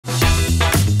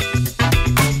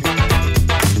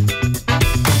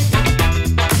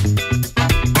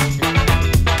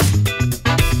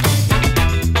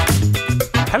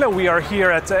are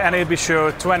here at the NAB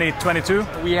show 2022.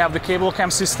 We have the Cablecam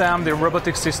system, the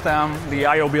robotic system, the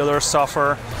IO Builder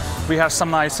software. We have some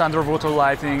nice underwater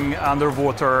lighting,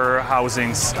 underwater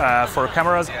housings for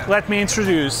cameras. Let me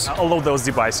introduce all of those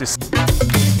devices.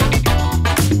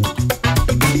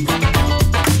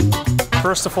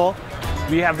 First of all,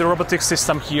 we have the robotic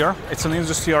system here. It's an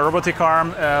industrial robotic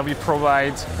arm. We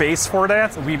provide base for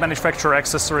that. We manufacture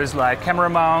accessories like camera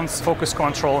mounts, focus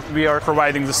control. We are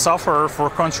providing the software for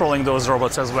controlling those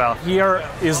robots as well. Here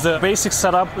is the basic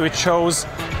setup, which shows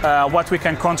what we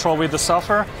can control with the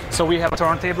software. So we have a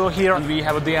turntable here, and we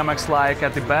have a DMX light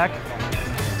at the back.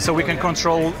 So we can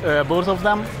control both of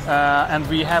them, and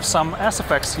we have some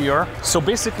SFX here. So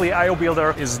basically, IO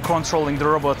Builder is controlling the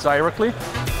robot directly,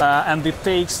 and it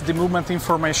takes the movement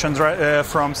information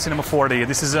from Cinema 4D.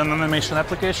 This is an animation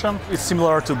application. It's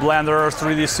similar to Blender,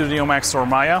 3D Studio Max, or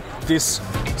Maya. This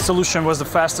solution was the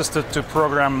fastest to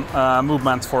program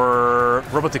movement for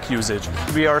robotic usage.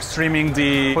 We are streaming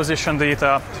the position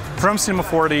data from Cinema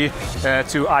 4D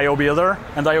to IO Builder,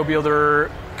 and IO Builder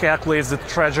calculates the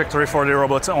trajectory for the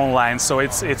robots online, so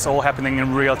it's all happening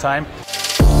in real time.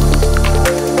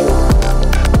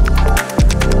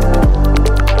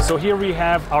 So here we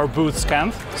have our booth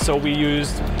scanned. So we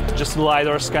used just a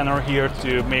LiDAR scanner here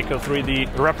to make a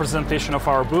 3D representation of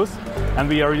our booth, and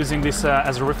we are using this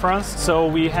as a reference. So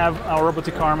we have our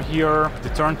robotic arm here, the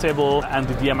turntable, and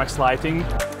the DMX lighting.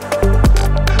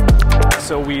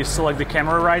 So we select the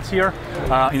camera right here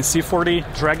in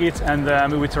C4D, drag it, and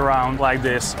move it around like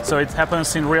this. So it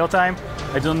happens in real time.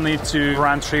 I don't need to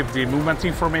round trip the movement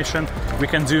information. We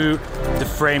can do the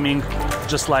framing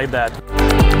just like that.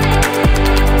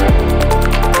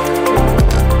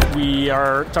 We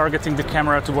are targeting the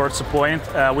camera towards a point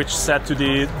which is set to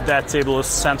that table's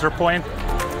center point.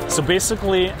 So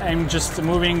basically, I'm just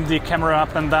moving the camera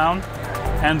up and down,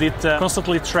 and it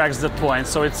constantly tracks that point,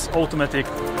 so it's automatic,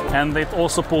 and it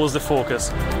also pulls the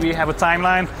focus. We have a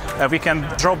timeline. We can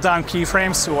drop down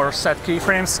keyframes or set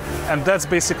keyframes, and that's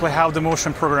basically how the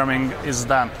motion programming is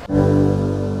done.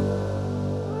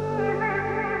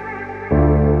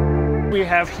 We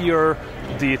have here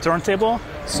the turntable,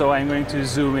 so I'm going to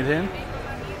zoom it in.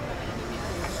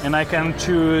 And I can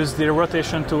choose the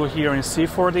rotation tool here in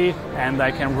C4D, and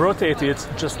I can rotate it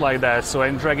just like that. So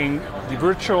I'm dragging the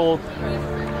virtual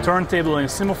turntable in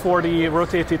Cinema 4D,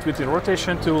 rotate it with the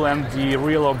rotation tool, and the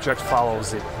real object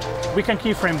follows it. We can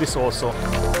keyframe this also.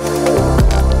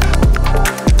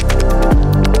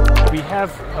 We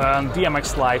have a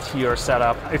DMX light here set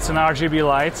up. It's an RGB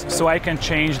light, so I can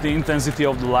change the intensity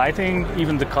of the lighting,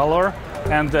 even the color,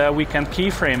 and we can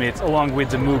keyframe it along with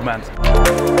the movement.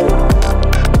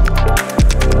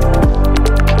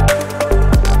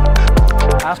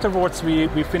 Afterwards,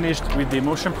 we finished with the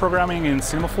motion programming in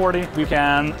Cinema 4D. We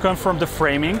can confirm the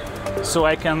framing, so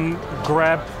I can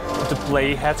grab the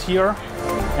playhead here,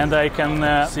 and I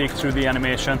can seek through the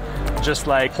animation, just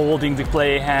like holding the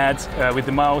playhead with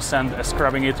the mouse and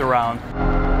scrubbing it around.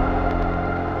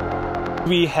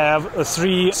 We have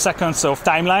 3 seconds of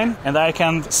timeline, and I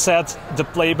can set the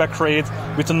playback rate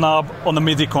with a knob on a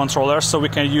MIDI controller, so we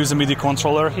can use a MIDI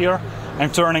controller here. I'm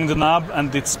turning the knob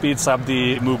and it speeds up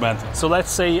the movement. So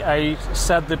let's say I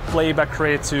set the playback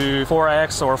rate to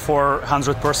 4x or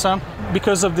 400%.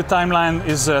 Because of the timeline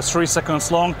is 3 seconds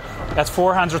long, at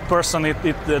 400%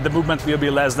 the movement will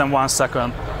be less than 1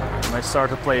 second. And I start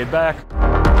to play it back.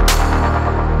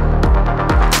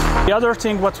 The other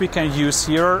thing what we can use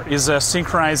here is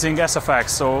synchronizing SFX.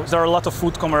 So there are a lot of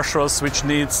food commercials which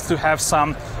needs to have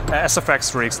some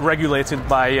SFX rigs regulated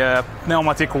by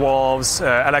pneumatic valves,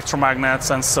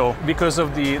 electromagnets, and so. Because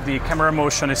of the camera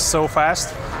motion is so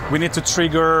fast, we need to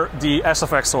trigger the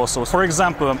SFX also. For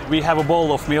example, we have a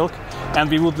bowl of milk, and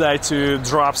we would like to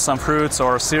drop some fruits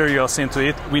or cereals into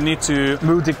it. We need to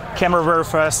move the camera very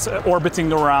fast,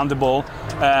 orbiting around the bowl,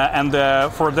 and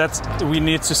for that we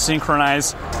need to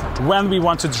synchronize when we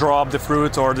want to drop the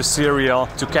fruit or the cereal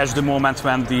to catch the moment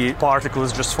when the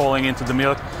particles just falling into the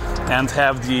milk and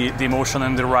have the motion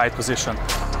in the right position.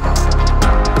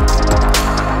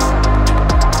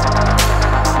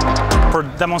 For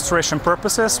demonstration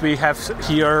purposes, we have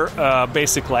here a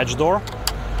basic latch door.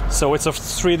 So it's a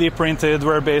 3D printed,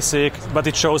 very basic, but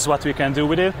it shows what we can do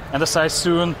with it. And as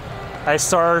soon as I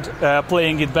start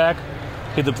playing it back,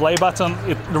 hit the play button,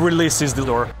 it releases the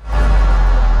door.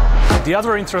 The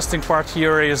other interesting part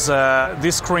here is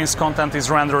this screen's content is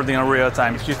rendered in real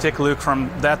time. If you take a look from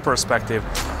that perspective,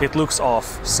 it looks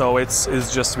off, so it's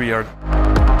just weird.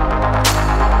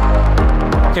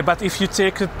 Okay, but if you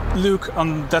take a look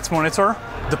on that monitor,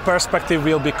 the perspective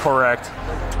will be correct.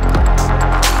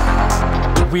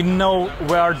 We know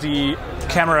where the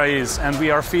camera is, and we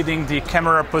are feeding the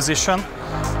camera position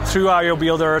through IO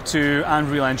Builder to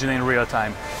Unreal Engine in real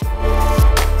time.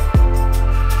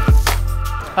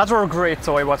 Another great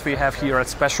toy what we have here at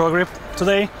Special Grip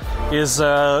today is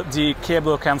the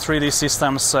Cablecam3D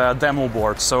Systems demo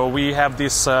board. So we have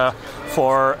this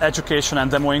for education and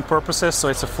demoing purposes, so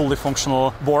it's a fully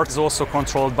functional board. It's also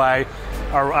controlled by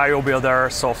our IO Builder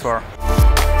software.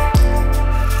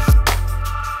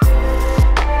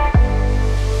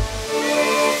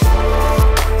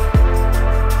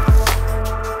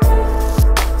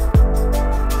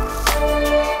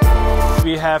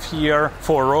 We have here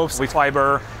 4 ropes with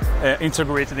fiber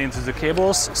integrated into the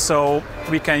cables, so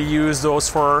we can use those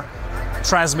for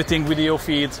transmitting video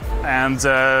feed and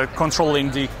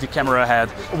controlling the camera head.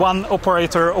 One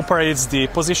operator operates the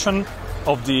position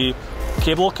of the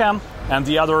cable cam and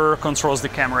the other controls the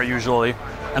camera usually.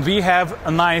 And we have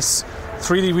a nice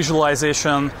 3D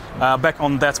visualization back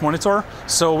on that monitor,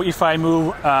 so if I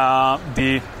move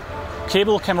the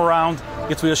cable cam around,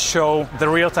 it will show the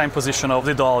real-time position of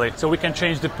the dolly. So we can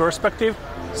change the perspective,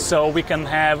 so we can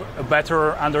have a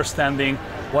better understanding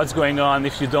what's going on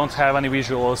if you don't have any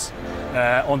visuals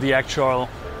on the actual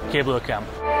cable cam.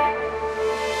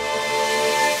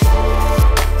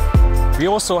 We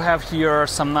also have here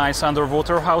some nice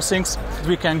underwater housings.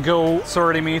 We can go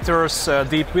 30 meters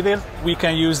deep with it. We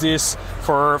can use this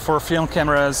for film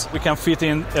cameras. We can fit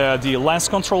in the lens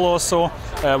control also.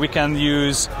 We can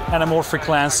use anamorphic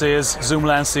lenses, zoom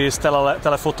lenses,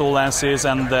 telephoto lenses,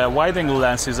 and wide-angle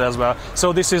lenses as well.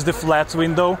 So this is the flat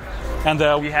window, and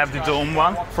we have the dome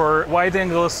one. For wide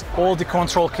angles, all the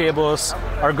control cables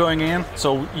are going in,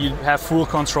 so you have full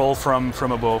control from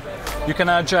above. You can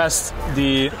adjust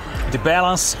the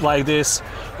balance like this.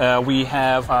 We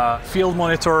have a field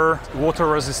monitor, water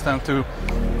resistant too.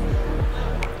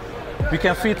 We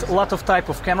can fit a lot of type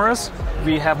of cameras.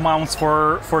 We have mounts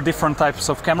for different types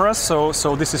of cameras.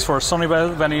 So this is for Sony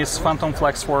Venice, Phantom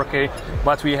Flex 4K,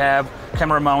 but we have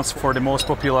camera mounts for the most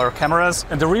popular cameras.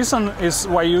 And the reason is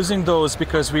why using those,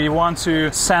 because we want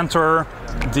to center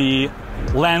the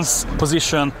lens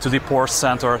position to the port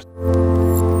center.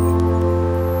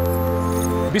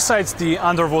 Besides the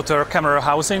underwater camera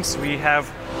housings, we have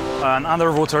an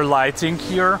underwater lighting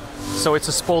here. So it's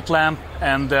a spot lamp,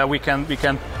 and we can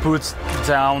put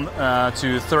down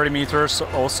to 30 meters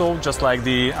also, just like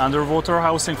the underwater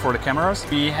housing for the cameras.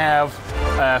 We have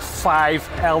 5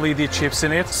 LED chips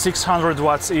in it, 600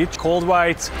 watts each, cold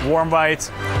white, warm white,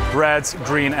 red,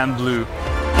 green and blue.